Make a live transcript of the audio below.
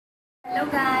Hello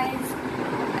guys,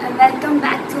 welcome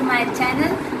back to my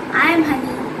channel. I am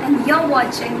Honey and you're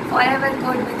watching Forever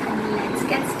Code with Honey. Let's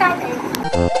get started.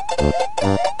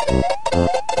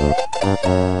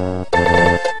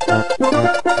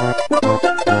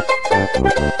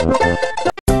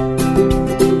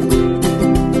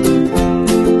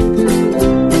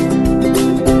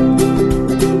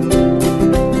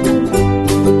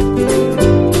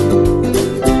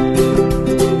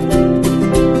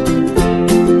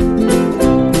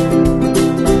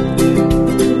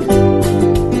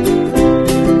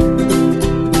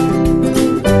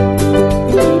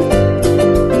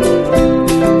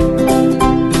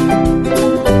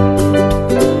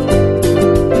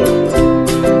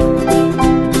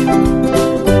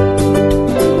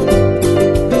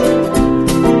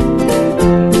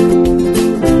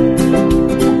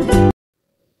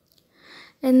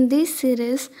 In this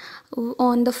series,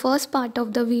 on the first part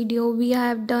of the video, we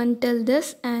have done till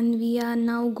this and we are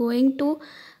now going to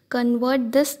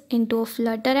convert this into a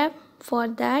Flutter app. For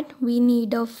that, we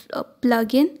need a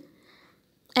plugin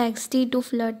XD to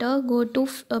Flutter. Go to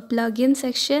a plugin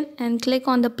section and click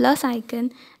on the plus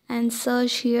icon and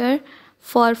search here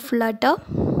for Flutter.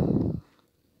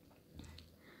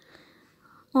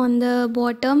 On the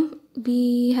bottom,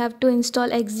 we have to install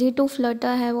XD to Flutter.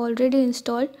 I have already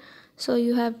installed. So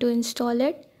you have to install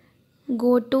it.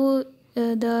 Go to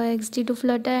the XD to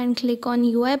Flutter and click on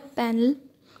UI panel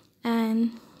and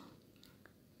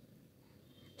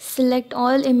select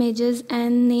all images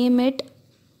and name it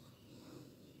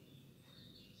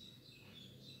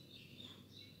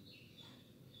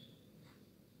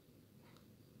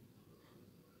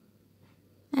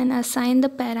and assign the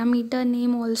parameter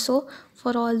name also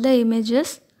for all the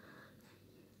images.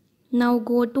 Now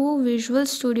go to Visual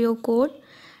Studio Code.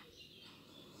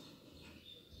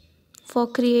 For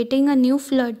creating a new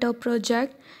Flutter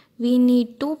project, we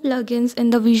need two plugins in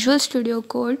the Visual Studio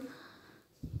Code.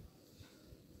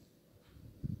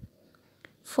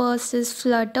 First is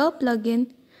Flutter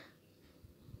plugin.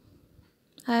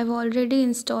 I have already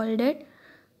installed it.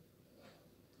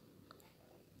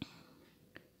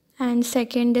 And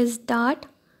second is Dart.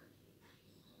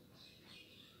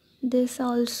 This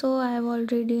also I have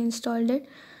already installed it.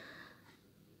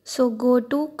 So go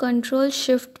to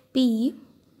Ctrl+Shift+P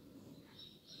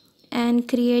and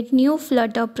create new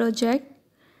Flutter project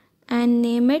and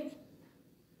name it.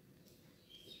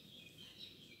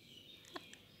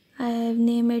 I have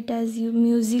named it as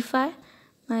Musify,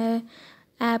 my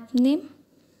app name,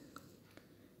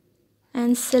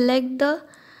 and select the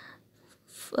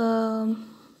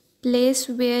place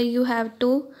where you have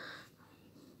to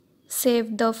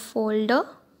save the folder.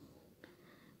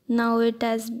 Now it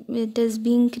is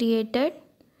being created.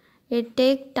 It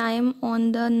takes time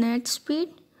on the net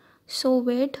speed, so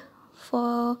wait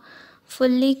for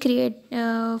fully created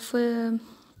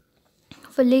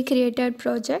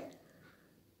project.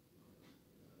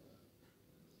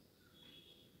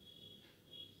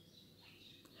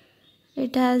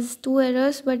 It has two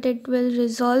errors, but it will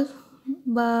resolve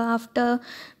after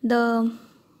the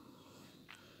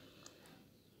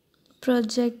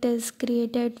project is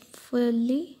created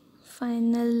fully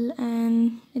final,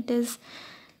 and it is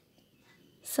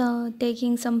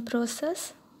taking some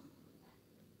process.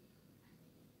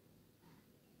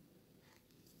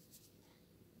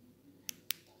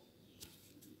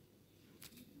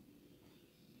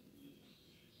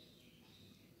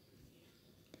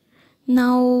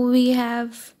 Now we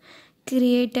have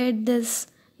created this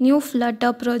new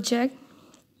Flutter project.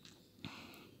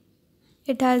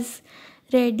 It has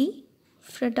ready.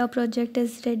 Flutter project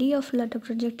is ready. Or Flutter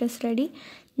project is ready.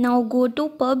 Now go to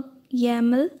pub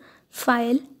YAML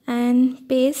file and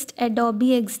paste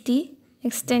Adobe XD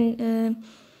extend.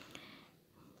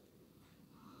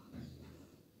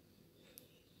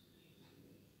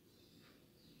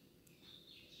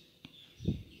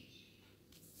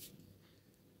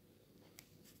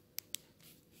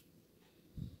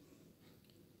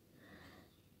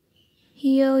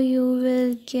 Here you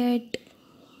will get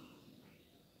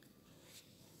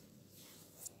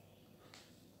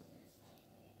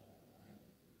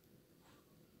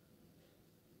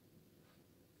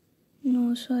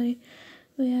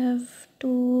we have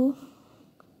to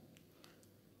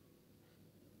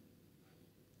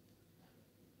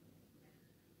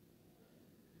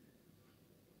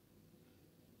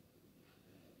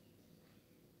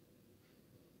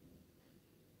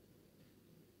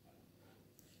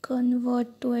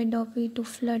convert to Adobe to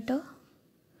Flutter.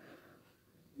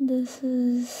 This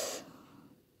is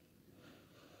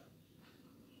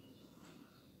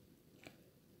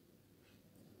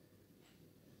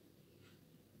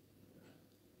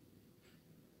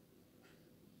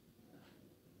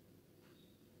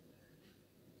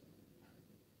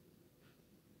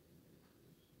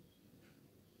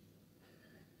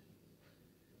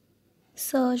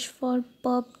search for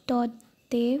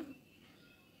pub.dev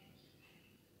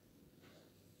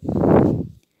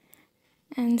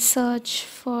and search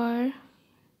for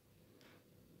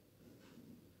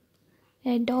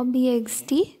Adobe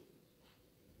XD.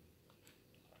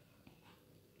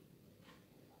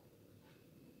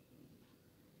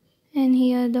 And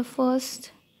here the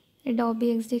first Adobe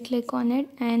XD, click on it,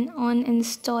 and on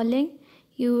installing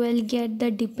you will get the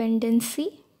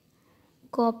dependency.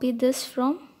 Copy this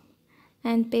from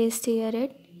and paste here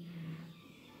it.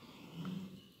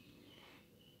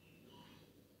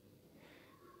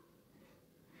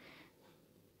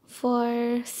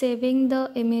 For saving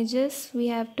the images we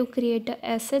have to create a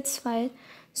assets file,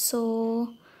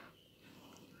 so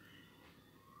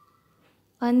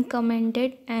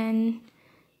uncommented and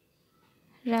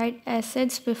write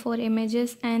assets before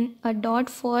images and a dot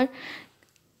for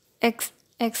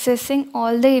accessing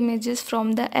all the images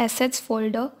from the assets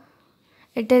folder.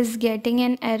 It is getting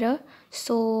an error,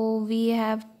 so we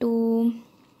have to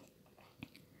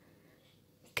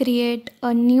create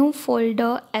a new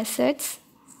folder, assets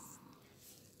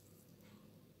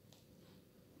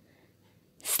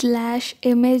 /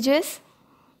 images,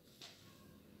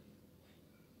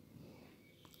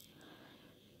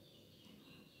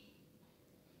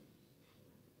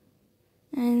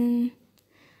 and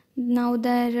now the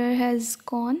error has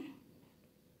gone.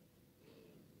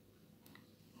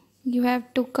 You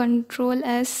have to Control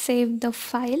S, save the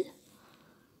file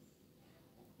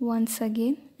once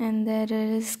again, and the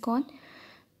error is gone.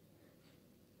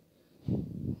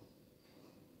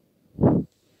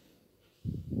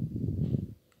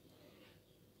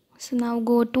 So now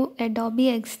go to Adobe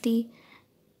XD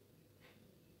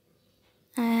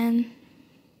and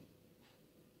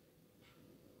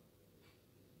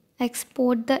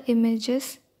export the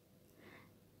images.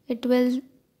 It will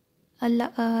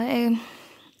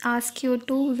ask you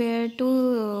to where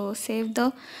to save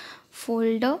the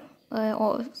folder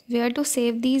or where to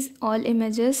save these all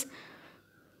images.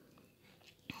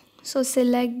 So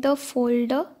select the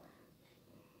folder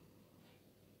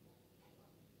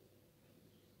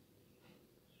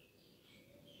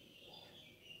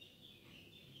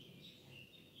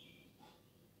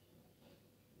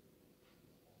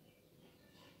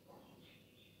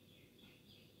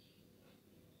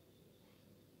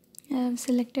I have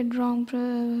selected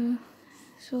wrong,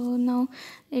 so now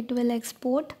it will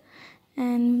export,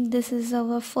 and this is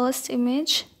our first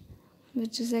image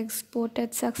which is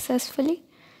exported successfully.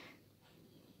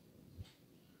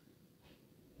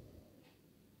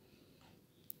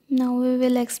 Now we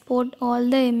will export all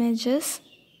the images.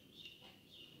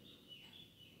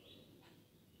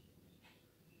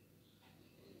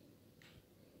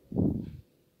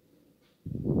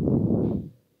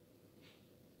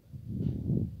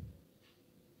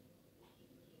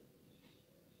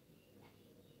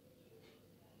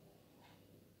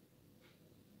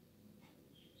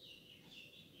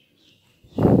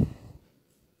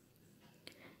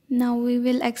 Now we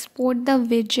will export the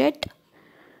widget.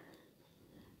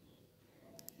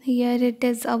 Here it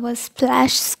is our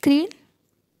splash screen.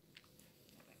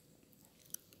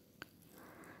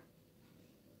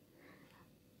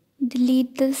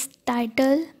 Delete this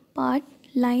title part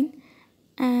line,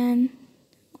 and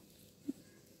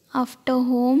after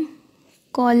home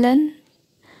colon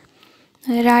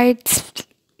write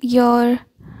your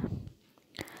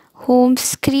home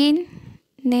screen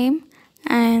name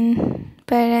and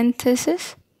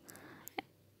parenthesis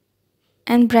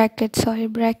and brackets,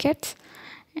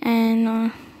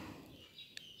 and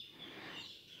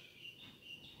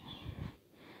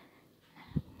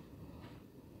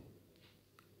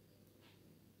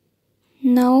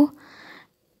now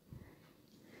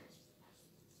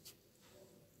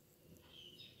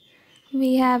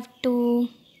we have to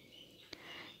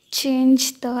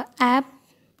change the app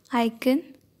icon.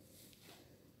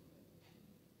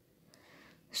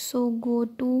 So go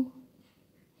to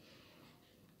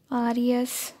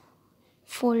res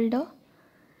folder.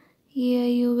 Here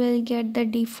you will get the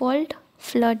default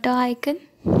Flutter icon.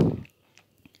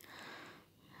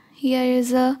 Here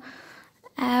is a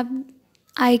app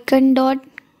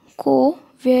icon.co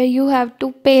where you have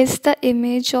to paste the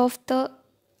image of the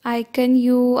icon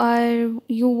you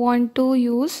want to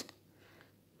use.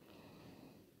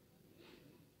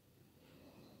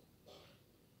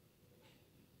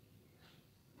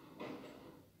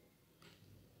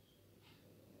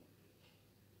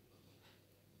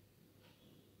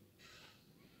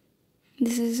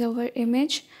 This is our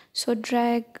image, so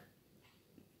drag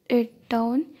it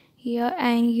down here,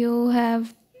 and you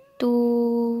have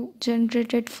to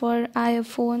generate it for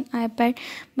iPhone, iPad,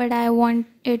 but I want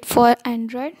it for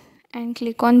Android, and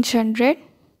click on generate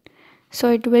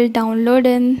so it will download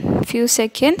in few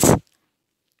seconds.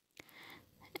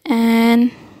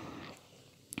 And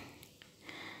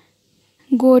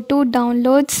go to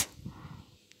downloads,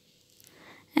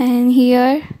 and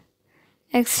here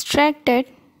extract it,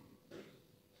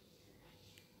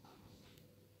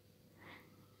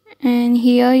 and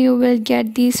here you will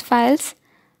get these files.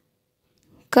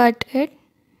 Cut it,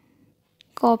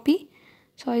 copy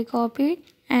it,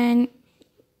 and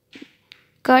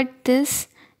cut this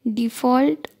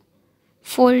default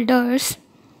folders,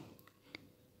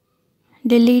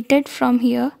 delete it from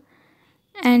here,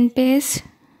 and paste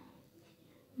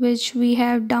which we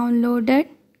have downloaded.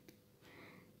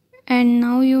 And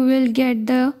now you will get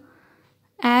the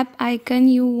app icon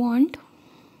you want.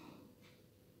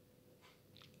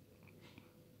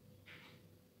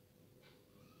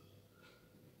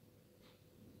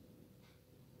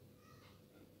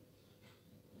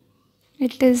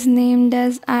 It is named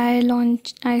as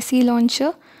IC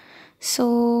launcher.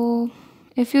 So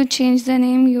if you change the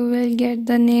name, you will get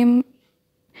the name,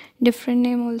 different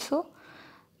name also.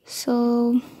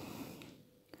 So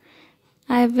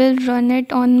I will run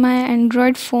it on my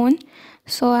Android phone.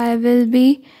 So I will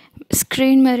be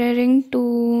screen mirroring to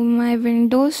my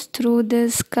Windows through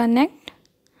this Connect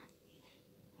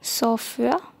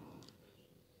software.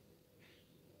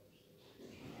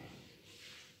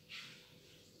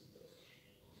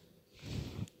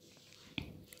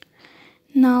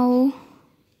 Now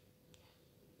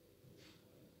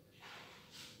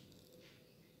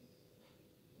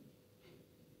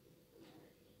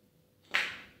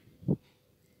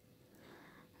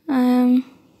I am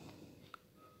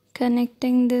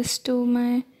connecting this to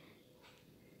my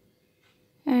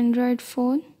Android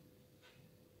phone.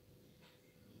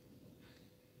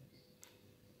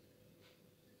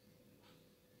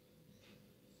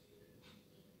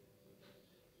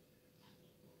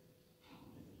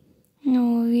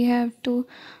 No, we have to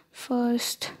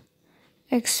first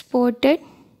export it.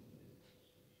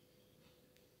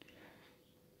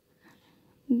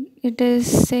 It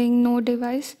is saying no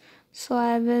device, so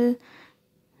I will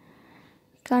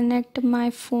connect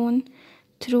my phone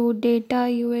through data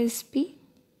USB.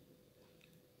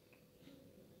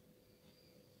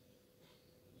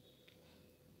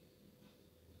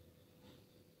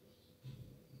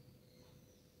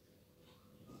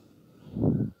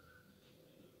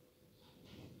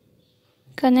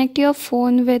 Connect your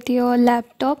phone with your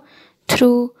laptop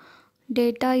through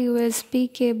data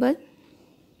USB cable.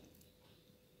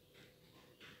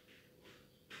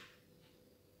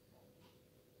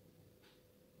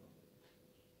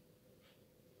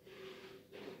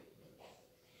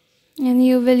 And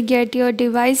you will get your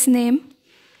device name,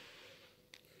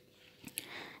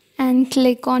 and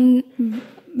click on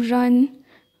run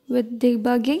with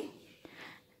debugging,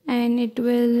 and it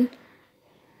will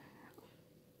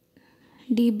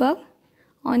debug.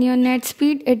 On your net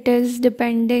speed, it is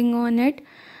depending on it,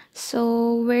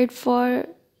 so wait for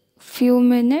few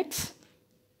minutes.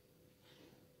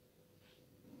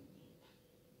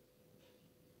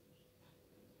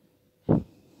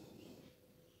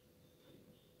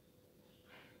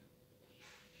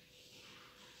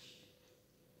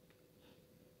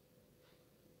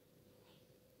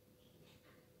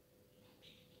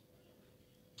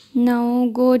 Now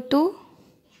go to,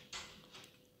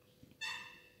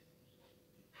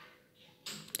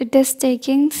 it is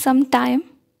taking some time.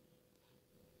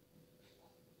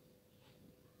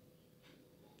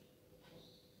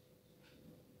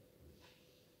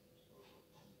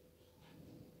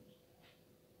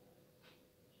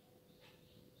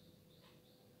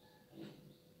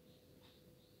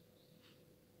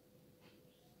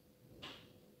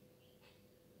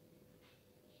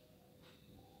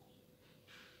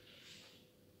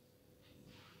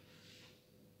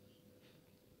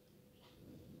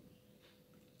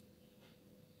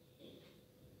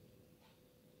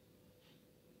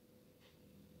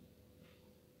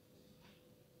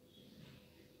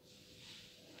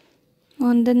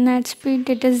 On the net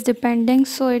speed, it is depending,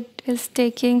 so it is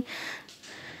taking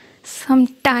some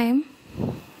time.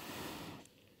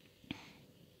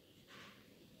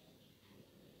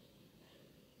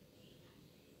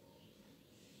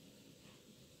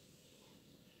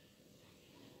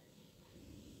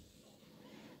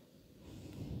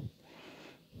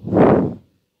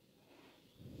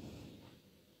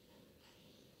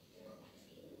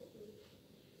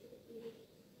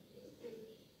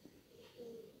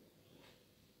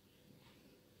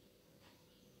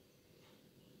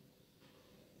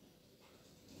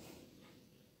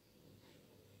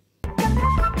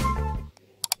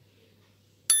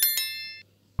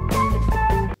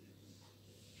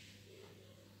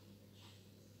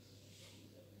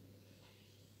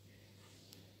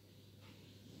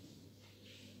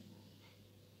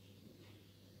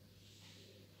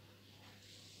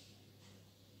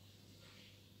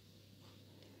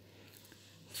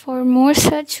 For more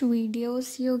such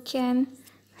videos, you can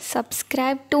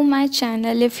subscribe to my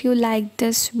channel if you like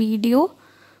this video.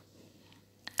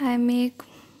 I make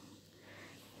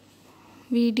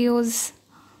videos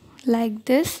like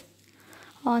this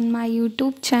on my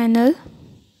YouTube channel.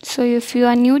 So if you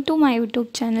are new to my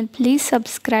YouTube channel, please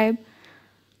subscribe.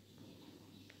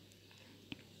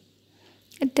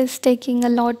 It is taking a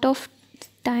lot of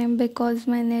time because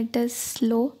my net is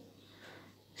slow.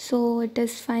 So it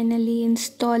is finally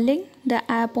installing the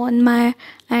app on my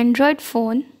Android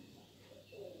phone.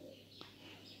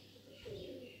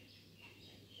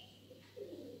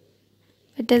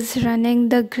 It is running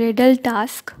the Gradle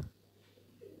task.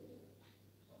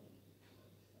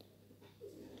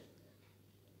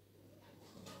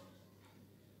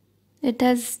 It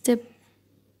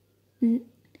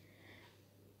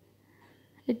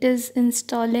is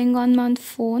installing on my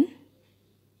phone.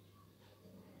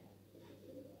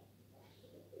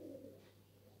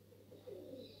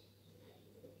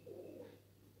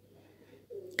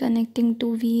 Connecting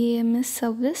to VAMS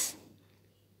service.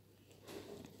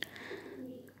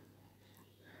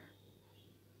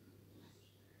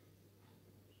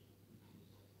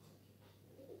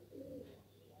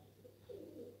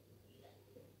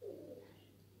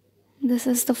 This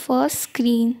is the first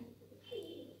screen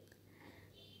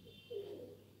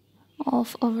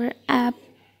of our app.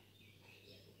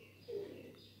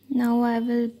 Now I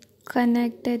will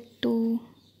connect it to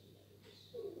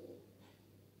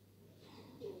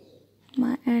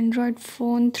my Android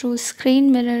phone through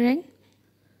screen mirroring.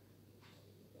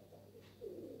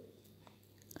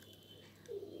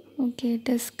 Okay, it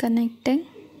is connecting.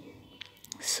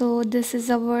 So this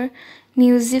is our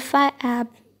Musify app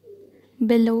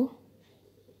below.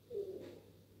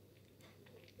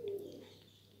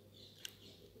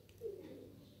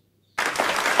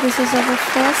 This is our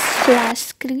first flash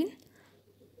screen.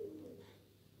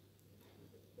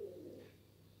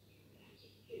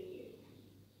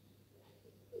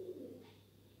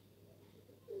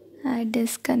 I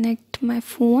disconnect my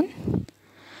phone.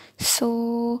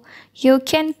 So you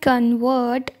can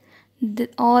convert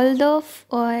all the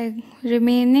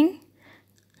remaining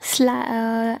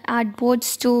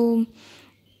artboards to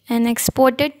and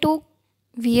export it to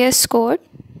VS Code,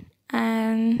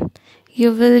 and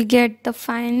you will get the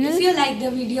final. If you like the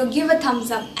video, give a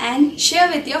thumbs up and share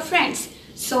with your friends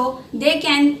so they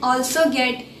can also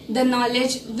get the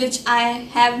knowledge which I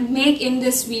have made in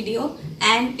this video.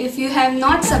 And if you have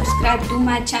not subscribed to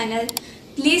my channel,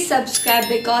 please subscribe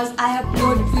because I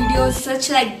upload videos such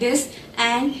like this.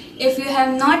 And if you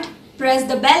have not pressed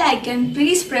the bell icon,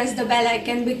 please press the bell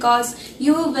icon because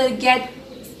you will get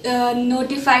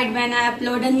notified when I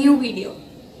upload a new video.